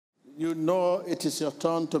You know it is your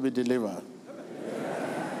turn to be delivered.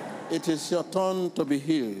 It is your turn to be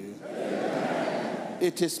healed.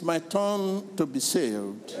 It is my turn to be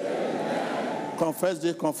saved. Confess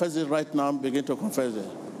it right now. Begin to confess it.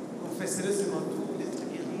 Confessez-le seulement tout, d'être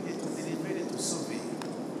guéri, d'être délivré, d'être sauvé.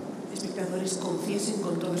 Espectadores, confiesen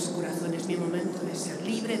con todos sus corazones mi momento de ser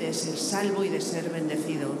libre, de ser salvo y de ser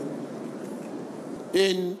bendecido.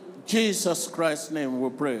 In Jesus Christ's name we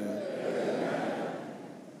pray.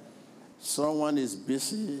 Someone is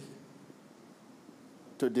busy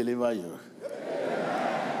to deliver you.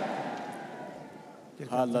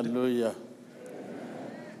 Hallelujah.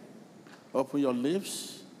 Open your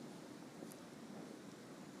lips.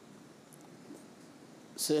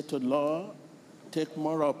 Say to the Lord, take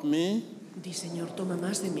more of me. Di, Señor, toma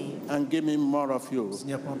más de mí. And give me more of you.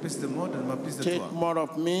 Seigneur, prends plus de moi, donne-moi plus de Take toi. more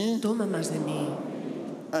of me. Toma más de mí.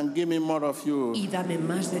 And give me more of you. Y dame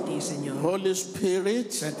más de ti, Señor. Holy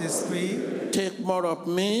Spirit, Saint-Esprit, take more of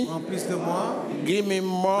me. prends plus de moi, Give me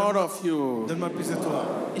more of you. donne-moi plus de toi.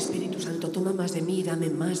 Espíritu Santo, toma más de mí y dame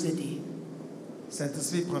más de ti.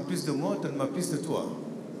 Saint-Esprit, prends plus de moi, donne-moi plus de toi.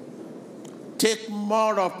 Take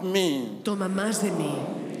more of me. Toma más de mí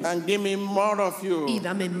And give me more of y you.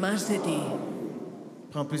 dame más de ti.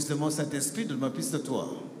 Prends plus de moi, Saint-Esprit, donne-moi plus de toi.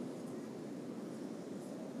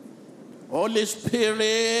 Holy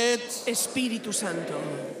Spirit, Espíritu Santo,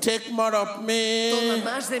 take more of toma me.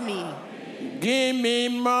 más de mí. Give me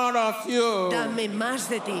more of you. Dame más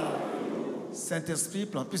de ti. Saint-Esprit,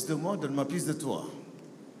 prends plus de moi, donne-moi plus de toi.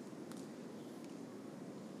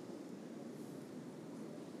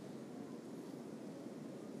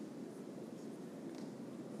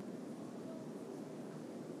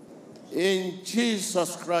 In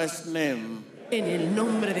Jesus Christ's name. En el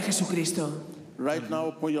nombre de Jesucristo. Right now,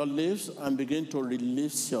 open your lips and begin to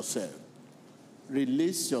release yourself.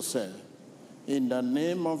 Release yourself. In the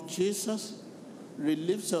name of Jesus,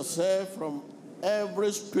 release yourself from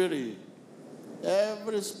every spirit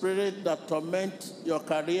that torments your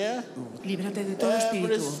career, Líbrate de todo every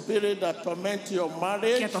espíritu spirit that torments your que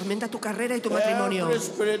marriage, atormenta tu carrera y tu matrimonio. every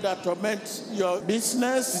spirit that torments your Tout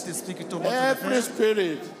business, esprit qui tourmente ton every affaire,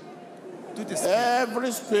 spirit, tout esprit,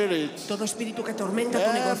 every spirit, Todo espíritu que atormenta tu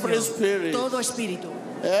Every negocio. spirit. Todo espíritu.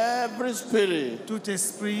 every spirit. tout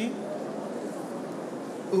esprit.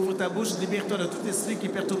 Ouvre ta bouche, libère-toi de tout esprit qui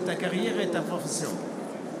perturbe ta carrière et ta profession.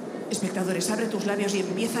 Espectadores, abre tus labios y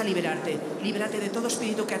empieza a liberarte. Líbrate de todo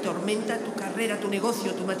espíritu que atormenta tu carrera, tu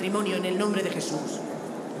negocio, tu matrimonio, en el nombre de Jesús.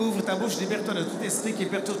 Ouvre ta bouche, libère-toi de tout esprit qui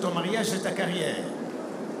perturbe ton mariage et ta carrière.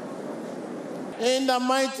 In the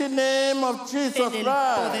mighty name of Jesus En el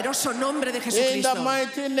Christ. poderoso nombre de In the Jesucristo.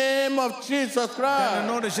 mighty name of Jesus Dans le Christ.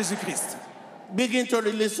 nom de Jésus-Christ. Begin to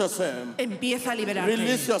release yourself. Empieza a liberarte.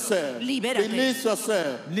 Release yourself. Libérate. Release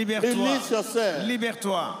yourself. Libère-toi. Release yourself.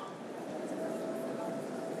 Libère-toi.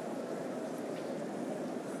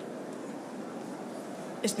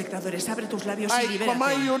 Espectadores, abre tus labios I y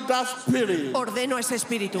command libérate. you that spirit. Ordeno ese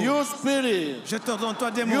espíritu. You spirit. Je t'ordonne,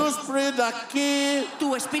 toi démon, You spirit that kill.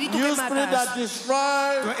 Tu espíritu You que spirit matas. that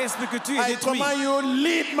destroy. toi esprit que tu es I détruit. command you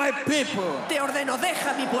lead my people. Te ordeno,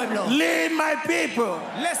 deja mi pueblo. Lead my people.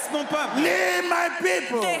 Laisse mon peuple Lead my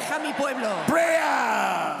people. Deja mi pueblo.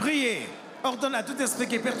 Prayer. prier. Ordonne à tout esprit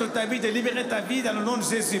qui perturbe ta vie de libérer ta vie dans le nom de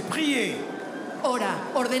Jésus. Priez. Ora,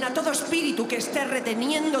 ordena a todo espíritu que esté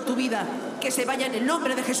reteniendo tu vida, que se vaya en el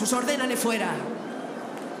nombre de Jesús, ordénale fuera.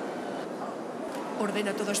 Ordena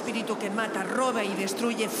a todo espíritu que mata, roba y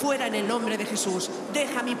destruye fuera en el nombre de Jesús.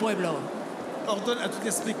 Deja mi pueblo. Ordonne à tout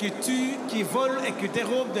esprit qui tue, qui vole et qui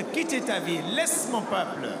dérobe de quitter ta vie. Laisse mon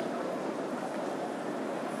peuple.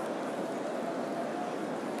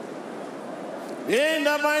 In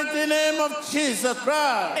the mighty name of Jesus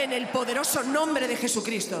Christ. En el poderoso nombre de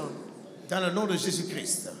Jesucristo. Dans le nom de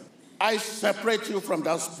Jésus-Christ. I separate you from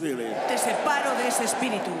that spirit. Te separo de ese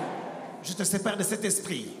espíritu. Je te sépare de cet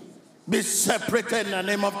esprit. Be separated in the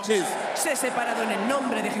name of Jesus. Sé separado en el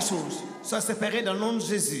nombre de Jesús. Sois séparé dans le nom de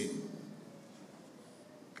Jésus.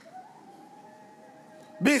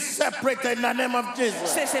 Be separated in the name of Jesus.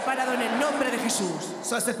 Sé separado en el nombre de Jesús.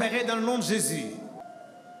 Sois séparé dans le nom de Jésus.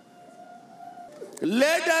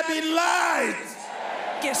 Let there be light.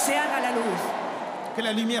 Que se haga la luz. Que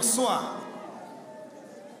la lumière soit.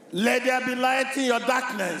 Let there be light in your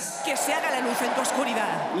darkness. Que se haga la luz en tu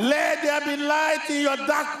oscuridad. Let there be light in your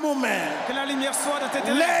dark moment. Que la lumière soit dans tes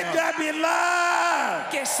Let ténèbres. there be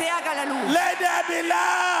light. Que se haga la luz. Let there be Que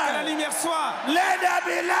la light. lumière soit. Let there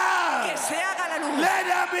be Que light. se haga la luz. Let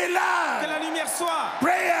there be Que light. la lumière soit.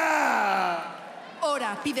 Prayer.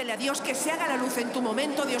 Ora, pídele a Dios que se haga la luz en tu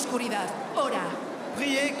momento de oscuridad. Ora.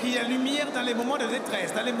 Priez qu'il y ait la lumière dans les moments de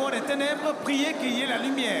détresse. Dans les moments de ténèbres, priez qu'il y ait la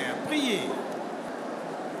lumière. Priez.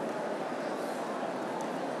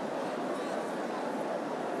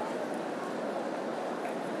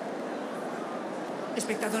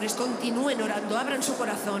 Espectadores, continúen orando, abran su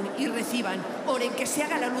corazón y reciban. Oren, que se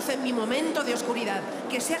haga la luz en mi momento de oscuridad,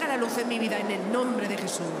 que se haga la luz en mi vida en el nombre de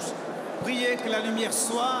Jesús. Priez que la lumière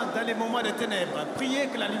soit dans les moments de ténèbres. Priez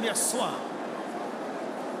que la lumière soit.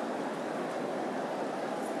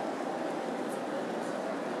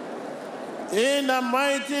 In the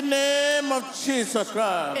mighty name of Jesus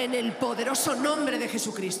Christ. En el poderoso nombre de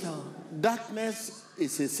Jesucristo. Darkness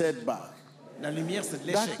is a setback. La lumière, c'est de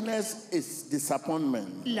l'échec. Darkness is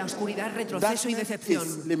disappointment. La oscuridad, retroceso y Darkness decepción.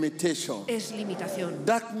 is limitation. Es limitación.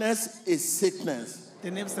 Darkness is sickness.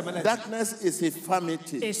 Ténèbres, c'est maladie. Darkness is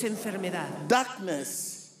infirmity. Es enfermedad.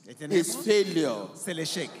 Darkness Les ténèbres, is failure. c'est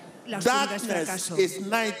l'échec. La oscuridad es Darkness fracaso. is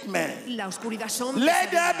nightmare. La oscuridad son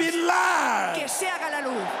Let there be pesadillas. light. Que se haga la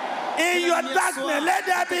luz. In your darkness, let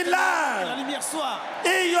there be Que la light. lumière soit.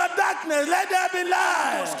 In your darkness, let there be Tu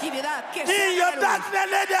light. oscuridad, que se In your haga la luz. darkness,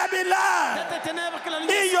 let there be light. Dans tes ténèbres, que la In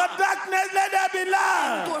lumière your soit. darkness, let there be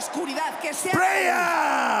light. Tu oscuridad, que sea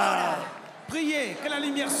prayer. Priez que la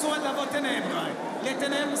lumière soit dans vos ténèbres. Les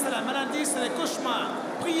ténèbres, c'est la maladie, c'est les cauchemars.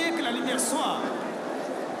 Priez que la lumière soit.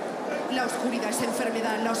 La oscuridad es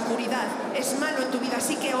enfermedad, la oscuridad es malo en tu vida,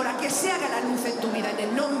 así que ora que se haga la luz en tu vida en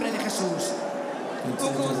el nombre de Jesús.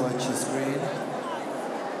 Continue to watch your screen.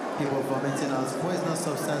 People vomiting out poisonous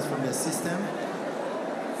substance from their system.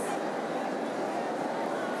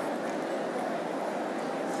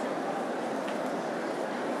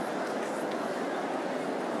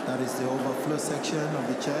 That is the overflow section of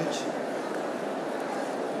the church.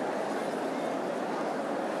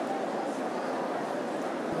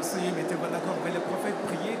 Seigneur, mettez-vous d'accord avec le prophète,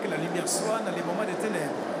 priez que la lumière soit dans les moments de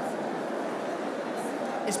ténèbres.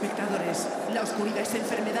 Espectadores, la oscuridad es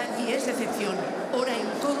enfermedad y es decepción. Ora en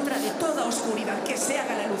contra de toda oscuridad, que se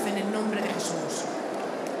haga la luz en el nombre de Jesús.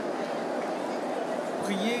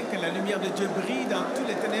 Priez que la lumière de Dieu brille dans toutes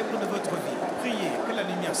les ténèbres de votre vie. Priez que la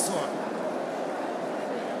lumière soit.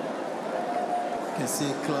 You can see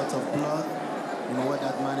a clot of blood. You know what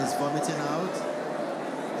that man is vomiting out?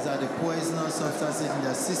 These are the poisonous substances in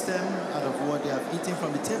their system out of what they have eaten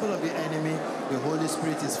from the table of the enemy. The Holy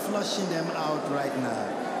Spirit is flushing them out right now.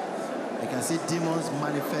 You can see demons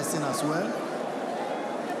manifesting as well.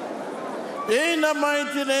 In the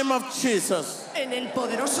mighty name of Jesus, En el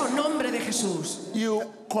poderoso nombre de Jesús. you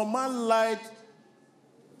command light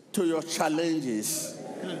to your challenges.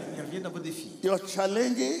 Que la lumière vienne dans vos défis. Your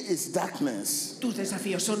challenge is darkness. Tus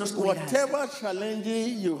desafíos son oscuridad. Whatever challenge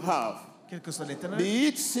you have, Quelles que soient les ténèbres, be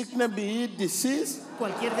it sickness, be it disease,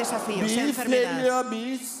 Cualquier desafío, be sea it enfermedad, failure,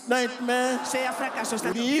 be it nightmare, sea fracaso,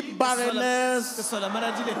 está... be it que barrenness, soit la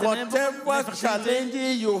maladie, les ténèbres, whatever challenge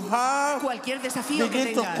l'infertilité, you have, Cualquier desafío que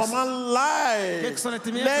begin to tengas. command light. Quelles que soient les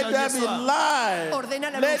ténèbres, Let que la there be lumière soit. light. Ordena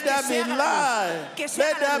la Let luz, que there se be haga la luz, light. que se Let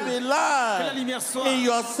haga la there luz. be Que la light. lumière soit. In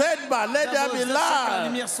your setback, let Dans there vos be échecs, que la light.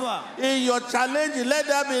 lumière soit. In your challenge, let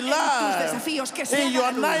there be tus light. desafíos, que se In haga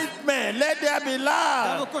your la luz. nightmare, let there be Dans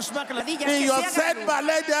light. vos cauchemars, que la Pesadillas, In que your se haga la luz. setback,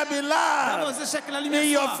 let there be Dans light. vos échecs, que la In lumière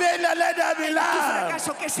your soit. failure, let there be En tu light.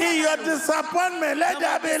 fracaso, que se In haga your la luz. disappointment, let Dans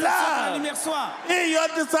there vos be déceptions, que la light. lumière soit. In your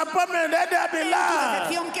disappointment, let there be En tu light.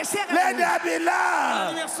 decepción, que se haga la Let luz. there be light.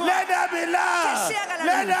 lumière soit. Let there be light. Que se haga la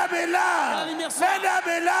Let luz. there be light. lumière soit. Let there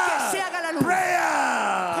be Que se light. haga la luz.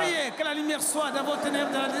 Prayer. Priez que la lumière soit dans vos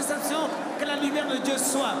ténèbres, dans la déception, que la lumière de Dieu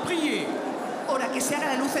soit. Priez. Ora que se haga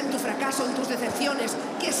la luz en tu fracaso, en tus decepciones,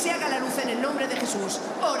 que se haga la luz en el nombre de Jesús.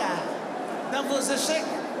 Ora. Dans vos échecs,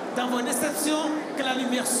 dans vos déceptions, que la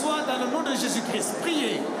lumière soit dans le nom de Jésus-Christ.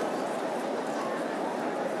 Priez.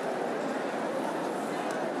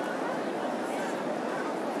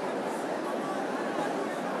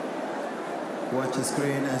 Watch the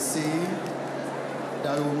screen and see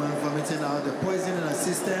that woman vomiting out the poison in her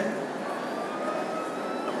system.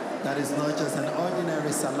 That is not just an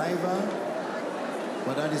ordinary saliva,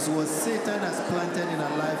 but that is what Satan has planted in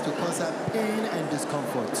her life to cause her pain and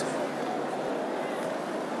discomfort.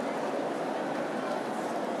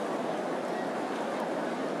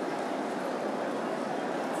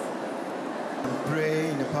 And pray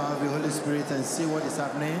in the power of the Holy Spirit and see what is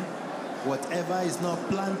happening. Whatever is not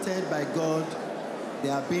planted by God, they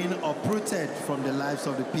are being uprooted from the lives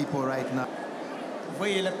of the people right now.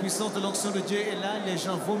 Voyez, la puissance de l'onction de Dieu est là, les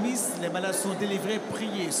gens vomissent, les malades sont délivrés,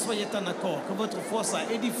 priez, soyez en accord, que votre foi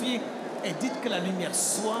soit édifiée et dites que la lumière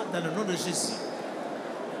soit dans le nom de Jésus.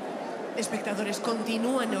 Espectadores,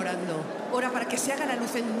 continúan orando. Ora para que se haga la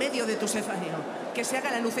luz en medio de tu desafío, que se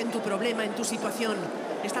haga la luz en tu problema, en tu situación.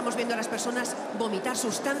 Estamos viendo a las personas vomitar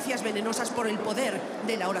sustancias venenosas por el poder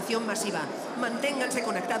de la oración masiva. Manténganse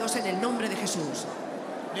conectados en el nombre de Jesús.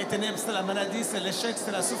 Les ténèbres, c'est la maladie, c'est l'échec,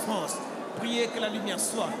 c'est la souffrance. Priez que la lumière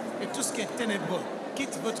soit. Et tout ce qui est ténébreux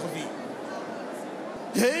quitte votre vie.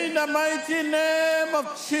 In the mighty name of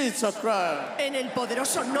Jesus Christ. En el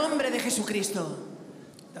poderoso nombre de Jesucristo.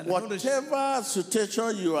 Dans le nom de Jésus, Whatever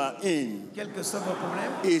situation you are in quel que soit vos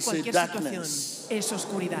problèmes, is a Cualquier situación darkness. es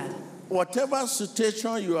oscuridad. Whatever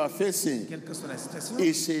situation you are facing quelle que soit la situation, is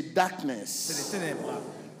a c'est les darkness. ténèbres.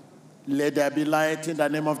 Let there be light in the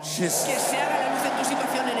name of Jesus. Que se haga la luz en tu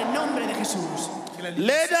situación en el nombre de Jesús. Que la lumière,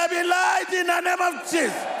 Let there be light in the name of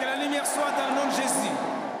Jesus. que la lumière soit dans le nom de Jésus.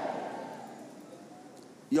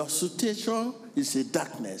 Your situation is a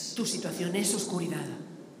darkness. Tu situación es oscuridad.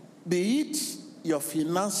 Be it your Que ce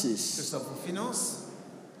finances, soit vos finances,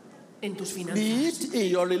 En tus be finanzas, it in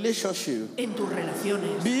your relationship, en tus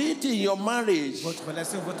relaciones, be it in your marriage, votre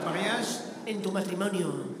relation, votre mariage, en tu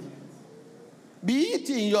matrimonio, be it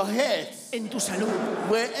in your health, en tu salud.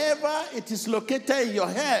 wherever it is located in your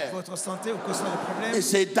head, votre santé ou que soit le problème,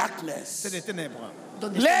 it's a darkness. c'est des ténèbres.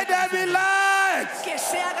 Donde Let esté there be la light que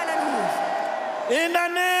se haga la luz. in the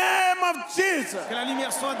name of Jesus. Que la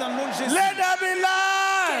lumière soit dans le nom de Jésus. Let there be Que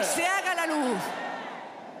light. se haga la luz.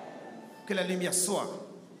 Que la lumière soit.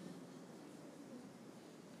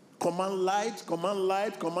 Command light, command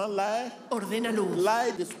light, command light. Ordena luz.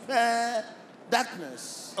 Light dispel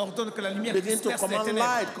darkness. Ordonne que la lumière Begin to disperse les command ténèbres.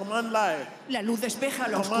 light, command light. La luz despeja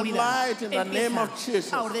la Command oscuridad. light in the name of Jesus.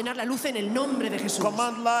 Empieza a ordenar la luz en el nombre de Jesús.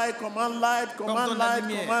 Command light, command light, command Ordonne la light,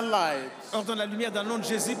 lumière. command light. Ordonne la lumière dans le nom de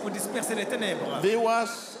Jésus pour disperser les ténèbres.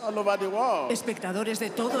 Viewers all over the world, Espectadores de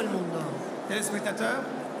todo el mundo. Téléspectateurs,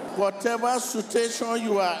 whatever situation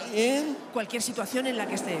you are in, Cualquier situación en la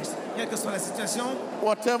que estés, quelle que soit la situation,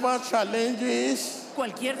 whatever challenges,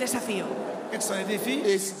 cualquier desafío, quels que soient les défis,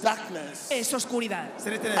 is darkness. es oscuridad. c'est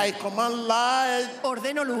les I ténèbres. command light.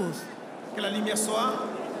 Ordeno luz. Que la lumière soit.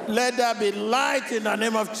 Let there be light in the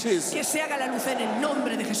name of Jesus. Que se haga la luz en el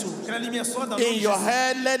nombre de Jesús. Que la lumière soit dans le nom In de your Jésus.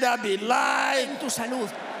 head, let there be light. En tu salud,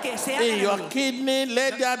 que se haga In la your luz. kidney,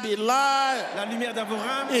 let there be light. La lumière dans vos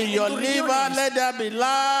reins. In your tus liver, riñones. let there be En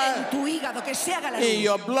light. tu hígado, que se haga la In luz.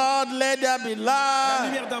 your blood, let there be La light.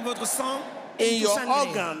 lumière dans votre sang. In tu your sangre.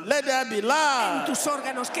 organ, let there be En light. tus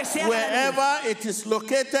órganos, que se haga la luz. Wherever it is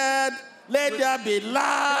located, let there be Que la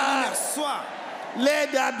lumière light. soit.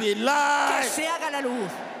 Let there be Que light. se haga la luz.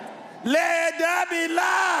 Let there be Que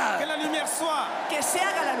light. la lumière soit. Que se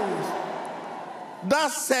haga la luz.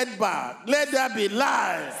 That setback, let there be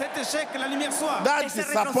light. Cet échec, que la lumière soit. That Ese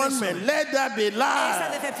disappointment, retroceso. let there be Esa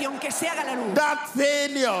light. decepción, que se haga la luz. That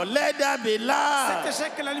failure, let there be Cet light.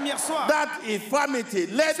 échec, que la lumière soit. That infirmity,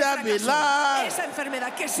 let there be Fracaso. light. Esa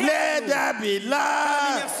enfermedad, que se haga Let la luz. there be Que la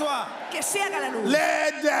light. lumière soit. Que se haga la luz.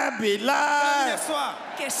 Let there be Que la lumière light. soit.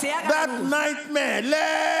 Que se haga la That luz. nightmare,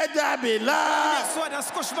 let there be Que la lumière light. soit dans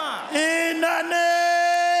ce cauchemar. In the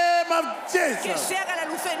name of Que Jesus. se haga la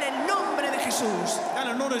luz en el nombre de Jesús. Dans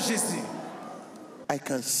le nom de Jésus. I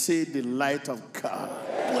can see the light of God.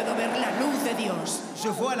 Puedo ver la luz de Dios. Je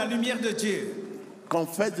vois la lumière de Dieu.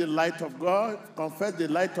 Confess the light of God. Confess the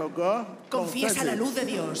light of God. Confess Confiesa la it. luz de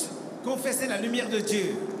Dios. Confessez la lumière de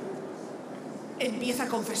Dieu. Empieza a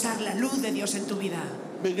confesar la luz de Dios en tu vida.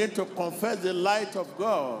 Begin to confess the light of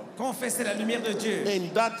God. Confessez la lumière de Dieu.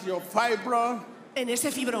 In that your fibro, En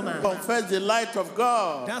ese fibroma, confess the light of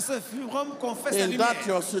God. Dans ce fibrome, confesse la In that lumière.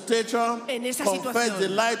 your situation, En esa confess situación. the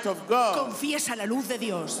light of God. confiesa la luz de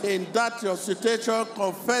Dios. In that your situation,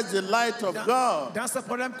 confess the light of God. Dans ce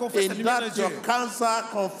problème, confesse la In lumière de that your Dieu. cancer,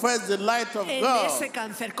 confess the light of En God. ese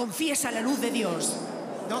cáncer, confiesa la luz de Dios.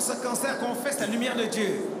 Dans ce cancer, confesse la lumière de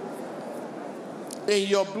Dieu. In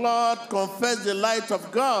your blood, confess the light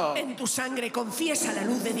of God. En tu sangre, confiesa la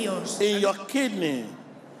luz de Dios. In your kidney,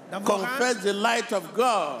 Dans vos reins, confess the light of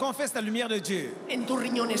God. confesse la lumière de Dieu. En tus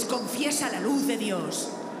riñones, confiesa la luz de Dios.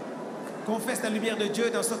 Confesse la lumière de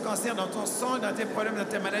Dieu dans ce cancer, dans ton sang, dans tes problèmes, dans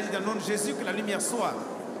tes maladies, dans le nom de Jésus, que la lumière soit.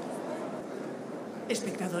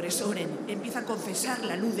 Espectadores, oren. Empieza a confesar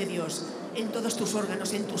la luz de Dios en todos tus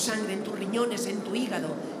órganos, en tu sangre, en tus riñones, en tu hígado.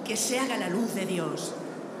 Que se haga la luz de Dios.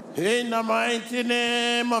 In the mighty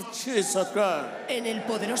name of Jesus Christ. En el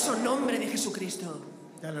poderoso nombre de Jesucristo.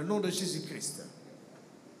 Dans le nom de Jésus-Christ.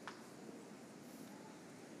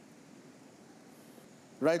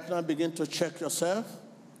 Right now, begin to check yourself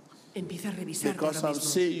Empieza a revisarte because ahora I'll mismo.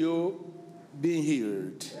 see you being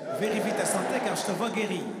healed. Vérifie ta santé car je te vois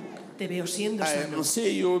guéri. Te veo siendo I sano. will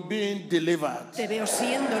see you being delivered. Te veo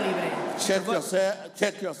siendo libre. Check yourself,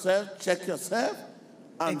 check yourself, check yourself,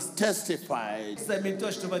 and testify.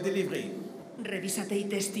 Examine-toi, je te vois délivré. Revísate y Check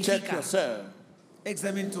testifica. yourself.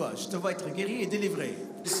 Examine-toi, je te vois être guéri et délivré.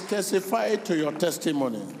 Testify to your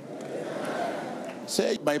testimony.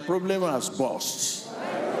 Say, my problem has burst.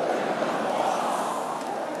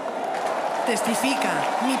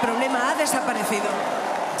 Testifica, mi problema ha desaparecido.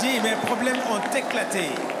 Dis, mes problèmes ont éclaté.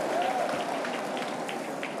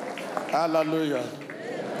 Hallelujah.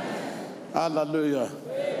 Hallelujah.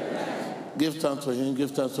 Give thanks to him,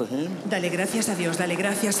 give thanks to him. Dale gracias a Dios, dale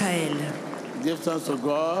gracias a Él. Give thanks to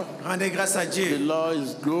God. Rendez grâce à The Dieu. Lord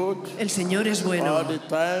is good. El Señor es bueno All the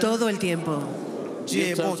time. todo el tiempo. Dieu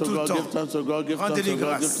Give est bon thanks to tout le God, temps. give thanks to God, give thanks Rendez-lui to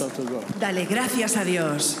God, give grâce. thanks to God. Dale gracias a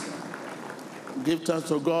Dios. Give thanks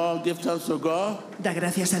to God, give thanks to God. Da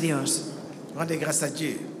gracias a Dios. Rendez grâce à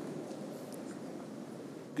Dieu.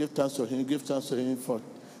 Give thanks to him for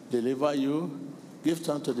deliver you. Give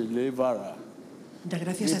thanks to the deliverer. Da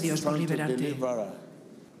gracias a Give Dios por thanks to the liberarte. deliverer.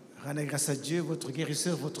 Rendez grâce à Dieu, votre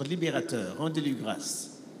guérisseur, votre libérateur. Rendez-lui grâce.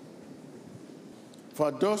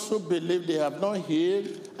 For those who believe they have not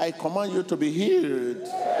healed, I command you to be healed.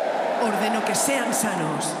 Ordeno que sean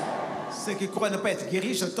sanos. Ceux qui croient ne pas être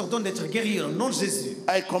guéris, je t'ordonne d'être guéri au nom de Jésus.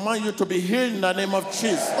 I command you to be healed in the name of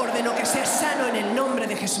Jesus. Ordeno que seas sano en el nombre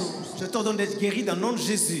de Jesús. Je t'ordonne d'être guéri dans le nom de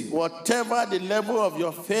Jésus. Whatever the level of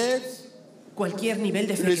your faith, Cualquier nivel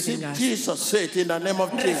de fe que receive tengas. Jesus' faith in the name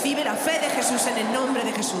of Jesus. Recibe la fe de Jesús en el nombre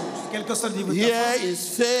de Jesús. Quel que soit le niveau de ta Here foi,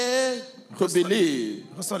 is faith to believe.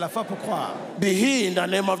 reçois la foi pour croire. Be healed in the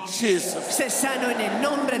name of Jesus. Sé sano en el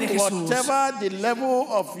nombre de Jesús. Whatever the level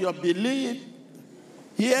of your belief,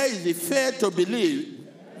 here is the faith to believe.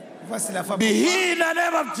 Voici la foi pour Be croire. healed in the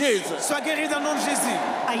name of Jesus. Sois guéri dans le nom de Jésus.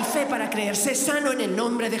 Hay fe para creer. Sé sano en el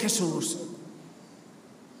nombre de Jesús.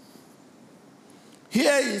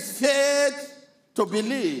 Here is faith to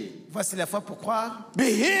believe. Voici la foi pour croire. Be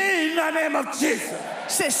healed in the name of Jesus.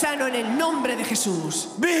 Sé sano en el nombre de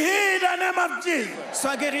Jesús. Be healed in the name of Jesus.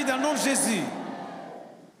 Sois guéri dans le nom de Jésus.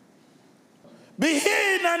 Be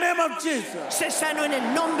healed in the name of Jesus. Sé sano en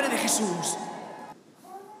el nombre de Jesús.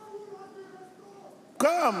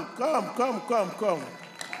 Come.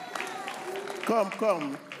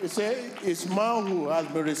 Come. You say, it's manhood has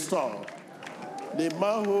been restored. The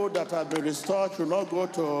manhood that has been restored should not go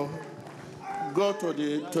to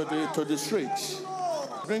the streets.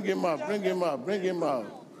 Bring him out.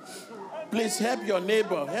 Please help your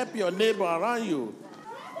neighbor around you.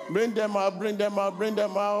 Bring them out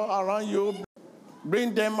around you.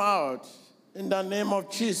 Bring them out in the name of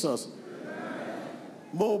Jesus.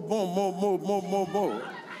 Move.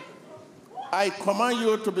 I command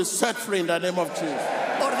you to be set free in the name of Jesus.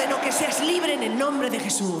 Ordeno que seas libre en el nombre de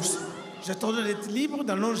Jesús. Je t'ordonne d'être libre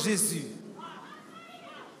dans le nom de Jésus.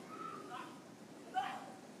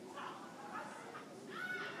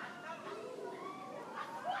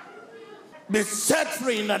 Be set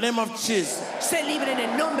free in the name of Jesus. Sé libre en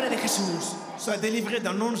el nombre de Jesús. Sois délivré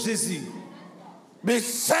dans le nom de Jésus. Be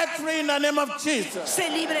set free in the name of Jesus. Sé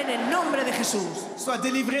libre en el nombre de Jesús. Sois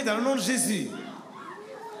délivré dans le nom de Jésus.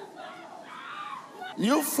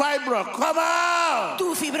 You fibro, come out!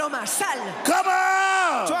 Tu fibroma, sal. Come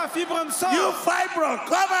out! Toi, fibrome, You sors. fibro,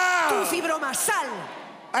 come Tu out! fibroma, sal.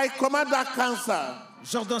 I command that cancer,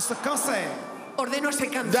 J'ordonne ce cancer, Ordeno ese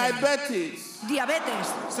cáncer, diabetes, diabetes,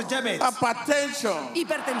 ce diabète, hypertension,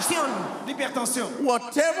 hipertensión, l'hypertension,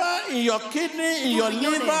 whatever in your kidney, in your tus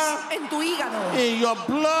riñones, liver, en tu hígado, in your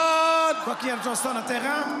blood, quoi qu'il y ait de sang dans tes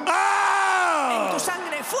reins, en tu out!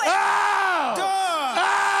 sangre, fuera, Out! dehors,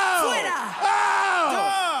 Out! Fuera! Out!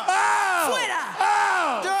 Dehors! Out! Fuera!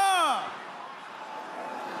 Out! dehors.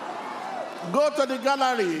 Go to the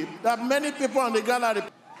gallery. There are many people in the gallery.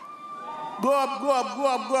 Go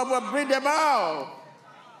up. Bring them out.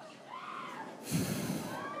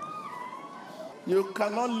 You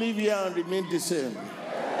cannot live here and remain the same.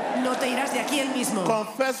 no te irás de aquí el mismo.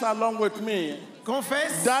 Confess along with me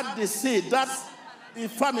Confesse that disease, that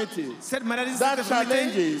infirmity, cette maladie, that cette infirmité,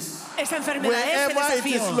 challenges, Esa enfermedad, ese wherever it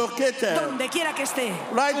is desafío, located. donde quiera que esté,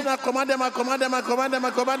 Right now, command them out.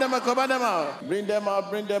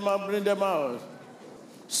 Bring them out.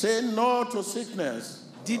 Say no to sickness.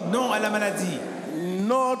 dites non à la maladie.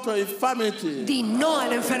 No to infirmity. di no a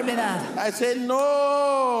la enfermedad. I say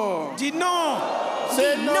no. Dis non.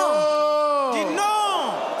 Say Di no. Dis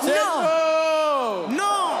non. Say No. no.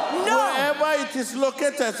 Non. No. Wherever it is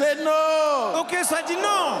located, say no. Ok, ça dit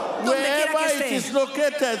non. Donde quiera Wherever que it is esté,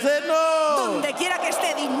 located, say no. donde quiera que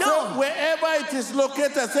esté, di So no. wherever it is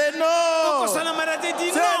located, say Où que soit no. la maladie,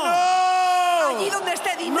 dis Say non. Allí no. donde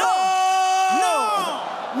esté, di No. no.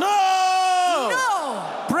 Non. No. No.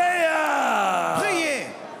 Prayer. Priez.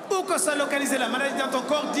 Où que soit localisée la maladie dans ton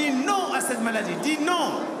corps, dis non à cette maladie. Dis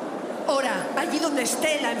non. Ora, allí donde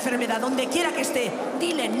esté la enfermedad, donde quiera que esté,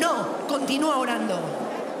 dile no, continúa orando.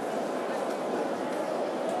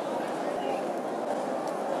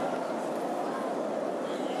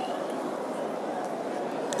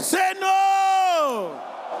 Say no!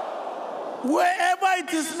 Wherever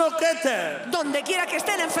it is located. Donde quiera que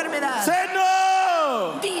esté la enfermedad. Say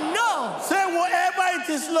no! Di no. Say wherever it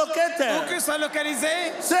is Où located. que soit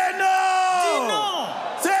localisé, Say dis no! non.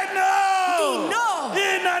 Say no! Di no.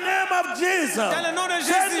 In the name of Jesus. Dans le nom de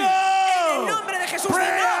Say Jésus. En el no! nombre de Jesús, di no.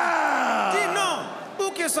 Prayer! Dis non.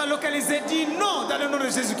 Où que soit localisé, dis non dans le nom de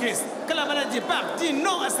Jésus-Christ. Que la maladie parte, dis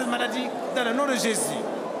non à cette maladie dans le nom de Jésus.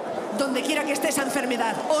 Donde quiera que esté esa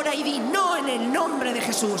enfermedad, ora y di no en el nombre de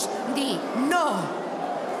Jesús. Di no.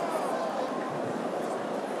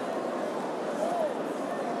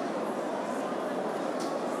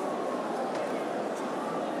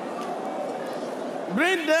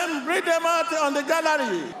 Bring them out on the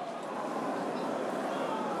gallery.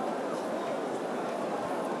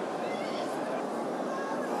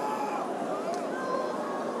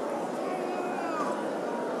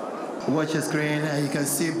 Watch your screen and you can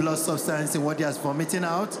see blood substance in what he is vomiting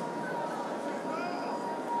out.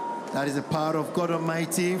 That is the power of God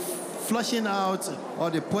Almighty flushing out all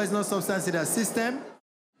the poisonous substance in their system.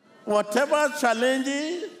 Whatever challenge,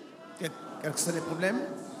 Quels que soient les problèmes,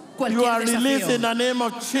 you are Cualquier released in desafío, the name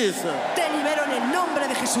of Jesus. te libero en el nombre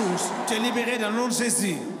de Jesús. tu es libéré dans le nom de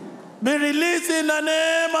Jésus. Be released in the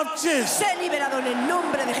name of Jesus. Sé liberado en el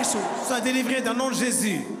nombre de Jesús. Sois délivré dans le nom de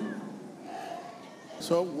Jésus.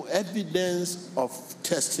 So, evidence of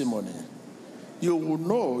testimony. You will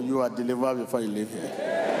know you are delivered before you leave here.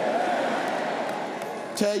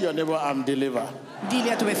 Tell your neighbor, I'm delivered.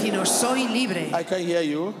 Dile a tu vecino, soy libre. I can hear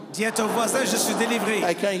you. Dis à ton voisin, je suis délivré.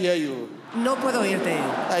 I can hear you. No puedo oírte.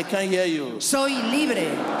 I can hear you. Soy libre.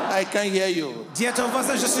 I can hear you. Dis à ton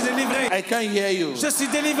voisin, je suis délivré. I can hear you. Je suis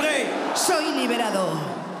délivré. Soy liberado.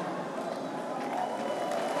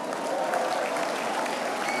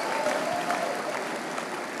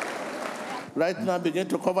 Right now, begin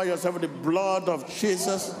to cover yourself with the blood of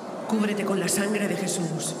Jesus. Cúbrete con la sangre de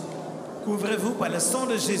Jesús. Couvrez-vous par le sang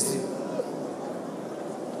de Jésus.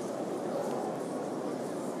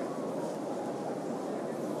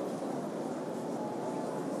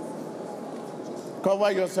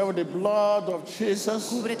 Cover yourself with the blood of Jesus.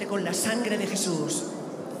 Cúbrete con la sangre de Jesús.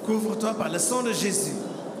 Couvre-toi par le sang de Jésus.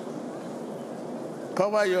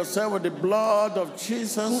 Cover yourself with the blood of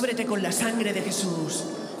Jesus. Cúbrete con la sangre de Jesús.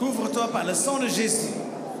 Couvre-toi par le sang de Jésus.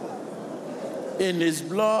 In his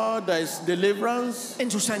blood there is deliverance. En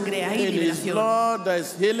su sangre hay In his liberación. blood there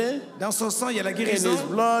is healing. Dans son sang, il y a la In guérison. his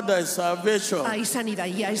blood there is salvation. Hay sanidad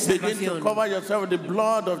y hay Begin to salvación. cover yourself with the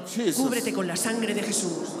blood of Jesus. Cúbrete con la sangre de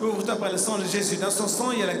Jesús. Couvre-toi par le sang de Jésus. Dans son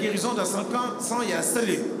sang, il y a la guérison. Dans son sang, il y a le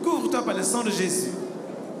salut. Couvre-toi par le sang de Jésus.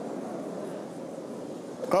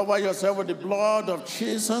 Cover yourself with the blood of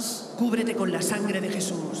Jesus. Cúbrete con la sangre de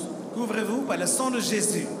Jesús. Couvrez-vous par le sang de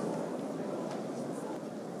Jésus.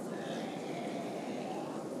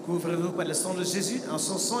 Couvrez-vous par le sang de Jésus. Dans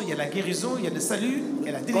son sang, il y a la guérison, il y a le salut, il y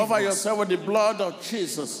a la Cover délivrance. yourself with the blood of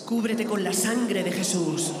Jesus. Cúbrete con la sangre de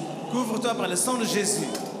Jesús. Couvre-toi par le sang de Jésus.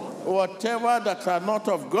 Whatever that are not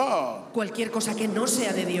of God, Cualquier cosa que no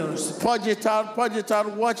sea de Dios. purge it out,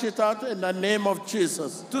 wash it out in the name of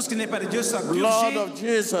Jesus. Tout ce qui n'est pas de Dieu soit Blood purgé. of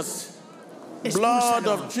Jesus. Blood Expúlsalo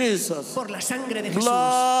of Jesus. por la sangre de Jesús.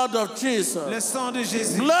 Blood of Jesus. Le sang de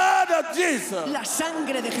Jésus. Blood of Jesus. La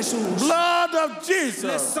sangre de Jesús. Blood of Le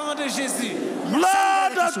Jesus. sang de Jésus. Blood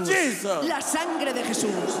La of sangre de Jesús. Jesus. La sangre de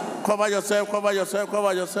Jesús. Cover yourself, cover yourself,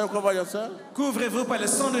 cover yourself, cover yourself. Couvrez-vous par le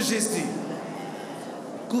sang de Jésus.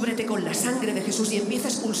 Cúbrete con la sangre de Jesús y empieza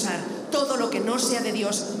a expulsar todo lo que no sea de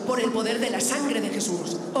Dios por el poder de la sangre de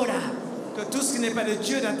Jesús. Ora. Que tout ce qui n'est pas de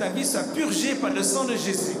Dieu dans ta vie soit purgé par le sang de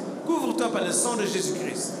Jésus. Couvre-toi par le sang de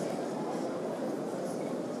Jésus-Christ.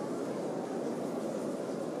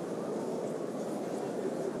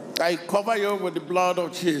 I cover you with the blood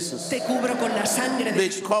of Jesus. Te cubro con la sangre de Be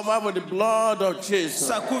Jesús. covered with the blood of Jesus.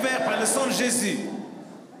 Sois couvert par le sang de Jésus.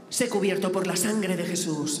 Sé cubierto por la sangre de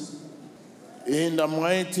Jesús. In the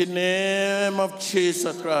mighty name of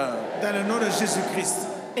Jesus Christ. Dans le nom de Jésus-Christ.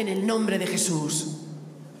 En el nombre de Jesús.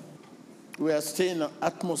 We are still in an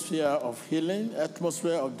atmosphere of healing,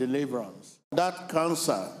 atmosphere of deliverance. That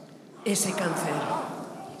cancer, Ese cáncer,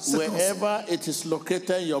 wherever it is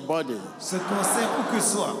located in your body, ce cancer où que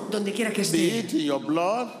soit, donde quiera que be esté, it in your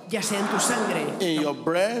blood, ya sea en tu sangre, in your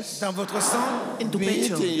breast, dans votre sang, en tu be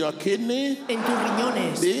it pecho, in your kidney, en tus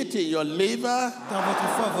riñones, be it in your liver, dans votre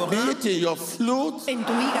foie, vos be reins, it in your fluid, en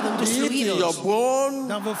tu hígado, en be tus it in your fluidos, bone,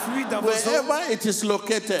 dans vos fluides, dans vos os. wherever it is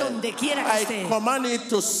located, donde quiera que I esté, command it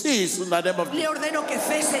to cease in the name of le Jesus. ordeno que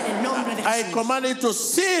cese en el nombre de I Jesús. command it to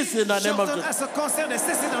cease in the name of J'ordonne à Jesus. ce cancer de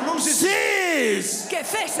cesser dans le nom de Jésus. Cease! Que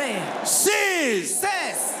cese, Cease!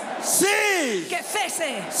 Cesse, Cease! que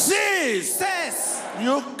cese, Cease! cesse.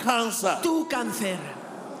 You cancer! tu cáncer,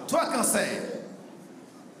 Toi, cancer,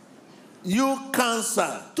 You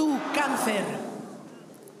cancer! tu cáncer,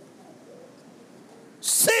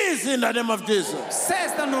 Cease in the name of Jesus.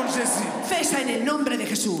 cesse dans le nom de Jésus. cesa en el nombre de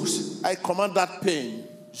Jesús. I command that pain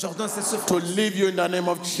J'ordonne cette to souffrance. leave you in the name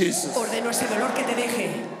of Jesus. Ordeno ese dolor que te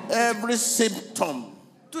deje. Every symptom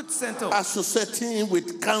Tout symptôme associating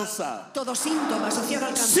with cancer, Todo síntoma asociado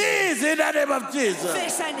al cáncer. cease in the name of Jesus.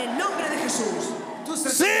 Cesa en el nombre de Jesús. tout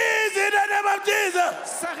symptôme Cease in the name of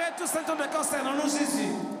Jesus. s'arrête, tout symptôme de cancer dans le nom de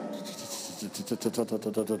Jésus.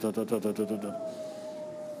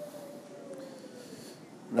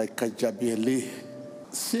 Like a Jabieli.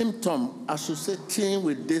 Symptom associating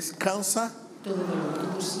with this cancer, Todo dolor,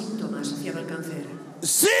 todo síntoma asociado al cáncer.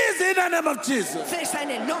 cease in the name of Jesus. Cesa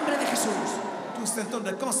en el nombre de Jesús. Tout symptôme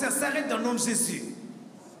de cancer s'arrête dans le nom de Jésus.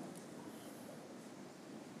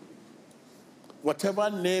 Whatever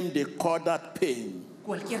name they call that pain,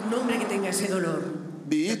 Cualquier nombre que tenga ese dolor,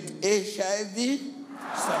 be it HIV,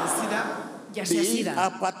 Soit le sida, ya be sea it sida,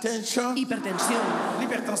 hypertension, hipertensión,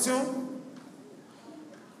 l'hypertension,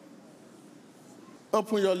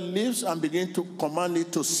 open your lips and begin to command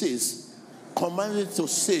it to cease. Command it to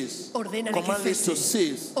cease. Ordénale que Command it to cese.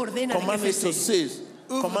 cease. Ordénale Command que it to cese. cease.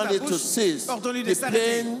 Ouvre Command ta it to bouche. cease. Ordonne-lui de The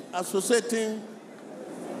s'arrêter. pain associating.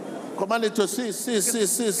 Command it to cease. Cease, cease, que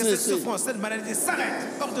cease, cette cease, cease. souffrance, cette maladie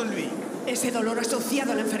s'arrête. Ordonne-lui. ese dolor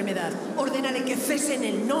asociado a la enfermedad. Ordénale que cese en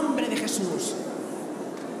el nombre de Jesús.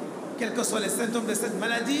 Quels que soient les symptômes de cette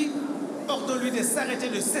maladie, ordonne-lui de s'arrêter,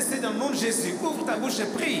 de cesser dans le nom de Jésus. Ouvre ta bouche et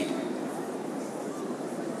prie.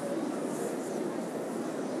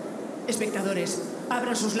 Espectadores,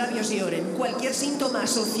 abran sus labios y oren. Cualquier síntoma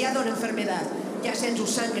asociado a la enfermedad, ya sea en su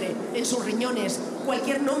sangre, en sus riñones,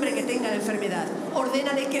 cualquier nombre que tenga la enfermedad,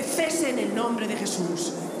 ordénale que cese en el nombre de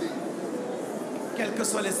Jesús. Quels que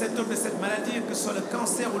soient les symptômes de cette maladie, que ce soit le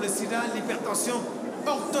cancer ou le sida, l'hypertension,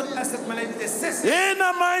 ordonne à cette maladie de cesser. In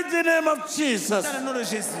the mighty name of Jesus. Dans le nom de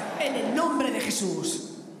Jésus. En el nombre de Jesús.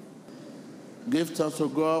 Give thanks to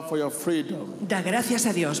God for your freedom. Da gracias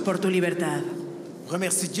a Dios por tu libertad.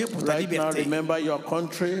 Remercie Dieu pour ta Right now, liberté. remember your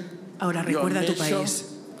country, Ahora your recuerda a tu nation, país,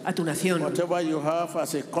 a tu nación. whatever you have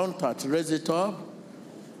as a contact, raise it up.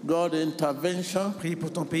 God intervention. Prie pour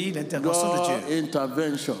ton pays, l'intervention de God Dieu.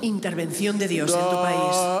 intervention. Intervención de Dios en tu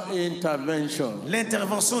país. God intervention.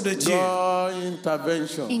 L'intervention de Dieu. God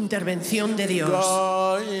intervention. Intervención de Dios.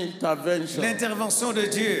 God intervention. L'intervention de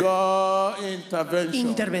Dieu. God intervention.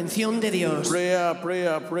 Intervención de Dios. Prayer,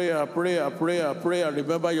 prayer, prayer, prayer, prayer, prayer.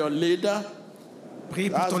 Remember your leader. Prie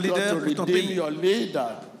pour Ask ton God leader, to pour ton redeem pays. your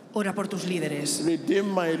leader. Ora por tus líderes.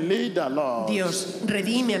 Redeem my leader, Lord. Dios,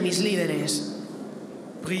 redime a mis líderes.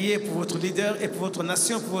 Priez pour votre leader et pour votre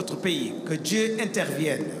nation, pour votre pays. Que Dieu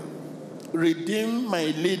intervienne. Redeem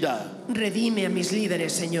my leader. Redime a mis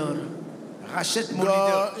líderes, Señor. Rachète mon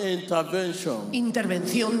leader. God intervention.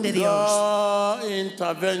 Intervención de Dios. God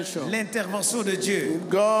intervention. L'intervention de Dieu.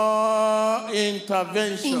 God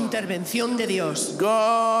intervention. Intervención de Dios.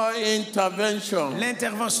 God intervention.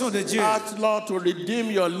 L'intervention de Dieu. Ask Lord to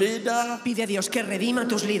redeem your leader. Pide a Dios que redima a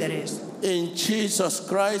tus líderes. In Jesus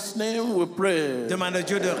Christ's name we pray. Demande à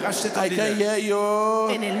Dieu de racheter ton I can leader. hear you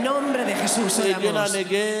En el nombre de Jesús again oramos. and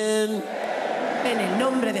again. En el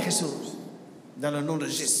nombre de Jesús. Dans le nom de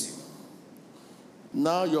Jésus.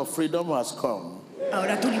 Now your freedom has come.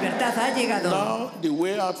 Ahora tu libertad ha llegado. Now the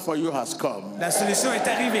way out for you has come. La solution est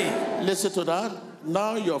arrivée. Listen to that.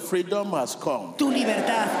 Now your freedom has come. Tu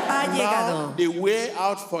libertad ha Now llegado. the way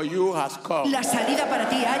out for you has come. La salida para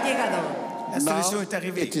ti ha llegado. La solution Now est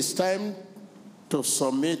arrivée. it is time to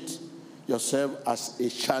submit yourself as a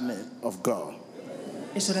channel of God.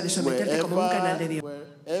 Es hora de someterte como un canal de Dios.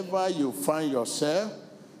 Wherever you find yourself,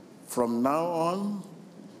 from now on,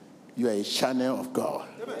 you are a channel of God.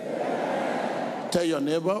 Tell your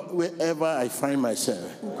neighbor, wherever I find myself,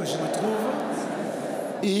 Où que je me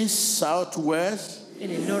trouve, east, south, west,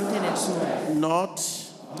 En el norte, en el sur.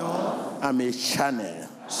 north, non, I'm a channel.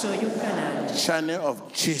 Soy un canal. Channel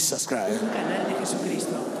of Jesus Christ. Un canal de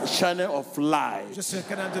Jesucristo. Channel of light. Je suis un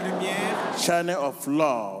canal de lumière, Channel of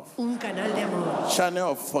love. Un canal de amor. Channel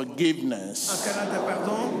of un forgiveness. canal de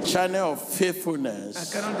pardon, Channel of un faithfulness.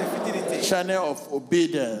 canal de fidélité. Channel of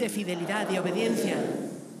obedience. De fidelidad y obediencia.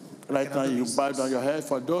 Right now, you bow down your head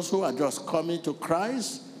for those who are just coming to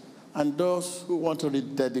Christ and those who want to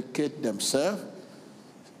rededicate themselves.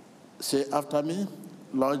 Say after me,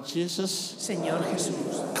 Lord Jesus, Señor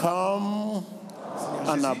Jesús, come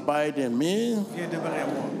Seigneur and Jésus, abide in me. viens demeurer à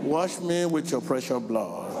moi. Wash me with your precious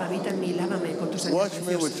blood. habita en mí, lávame con tu sangre Wash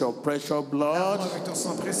me with preciosa. your precious Lave-moi blood. avec ton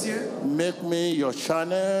sang précieux, Make me your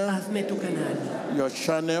channel, Hazme tu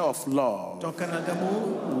canal, of love, ton canal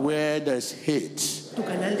d'amour. where there's hate. tu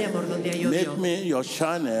canal de amor donde hay Make odio. me your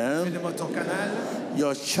channel, Fais-de-moi ton canal,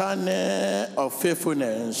 of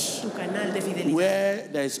faithfulness, Tu canal de fidelidad. where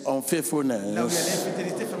there's là où il y a unfaithfulness.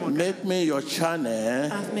 l'infidélité, fais-moi un canal. Make me your channel,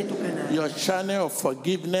 Hazme tu canal of de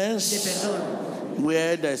forgiveness, perdón.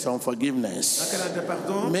 where there's Un unforgiveness. canal de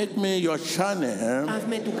pardon, Make me your channel,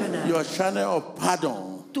 Hazme tu canal, of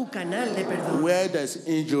pardon, tu canal de perdón, where there's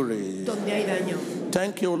injury. donde hay daño.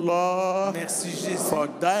 Thank you, Lord, merci Jésus for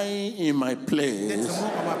dying in my d'être place.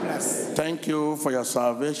 mort à ma place. Thank you for your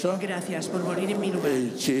salvation. Gracias por morir en mi lugar.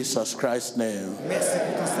 In Jesus Christ's name. Merci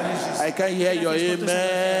pour ton salut Jésus. I can hear your Gracias por tu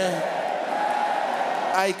amen.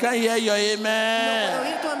 I can hear your No puedo amen.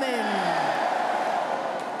 oír tu amén.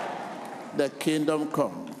 The kingdom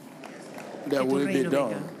come. The Que tu will be reino done.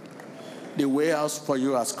 venga. The way out for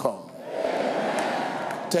you has come.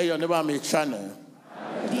 Tell your neighbor I'm a channel.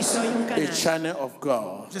 Di soy un A canal channel of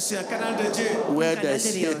God. Je suis un canal de Dieu. Where canal there's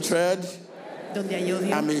de Dios. hatred, donde hay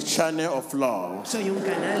odio. I'm a channel of love. Soy un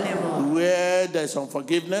canal de amor. Where there's Un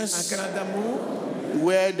unforgiveness, canal d'amour.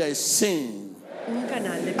 where there's sin, Un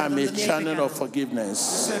canal de I'm perdón a donde hay channel of pecado. Je forgiveness.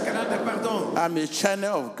 suis un canal de pardon. I'm a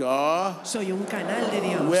channel of God Soy un canal de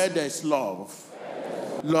Dios. where there's love.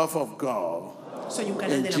 Love of God. Soy un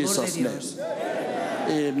canal In del amor de Jesus' name. Dios.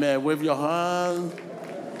 Amen. Wave your hand.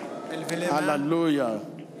 Élevez les mains. Hallelujah.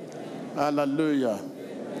 Hallelujah.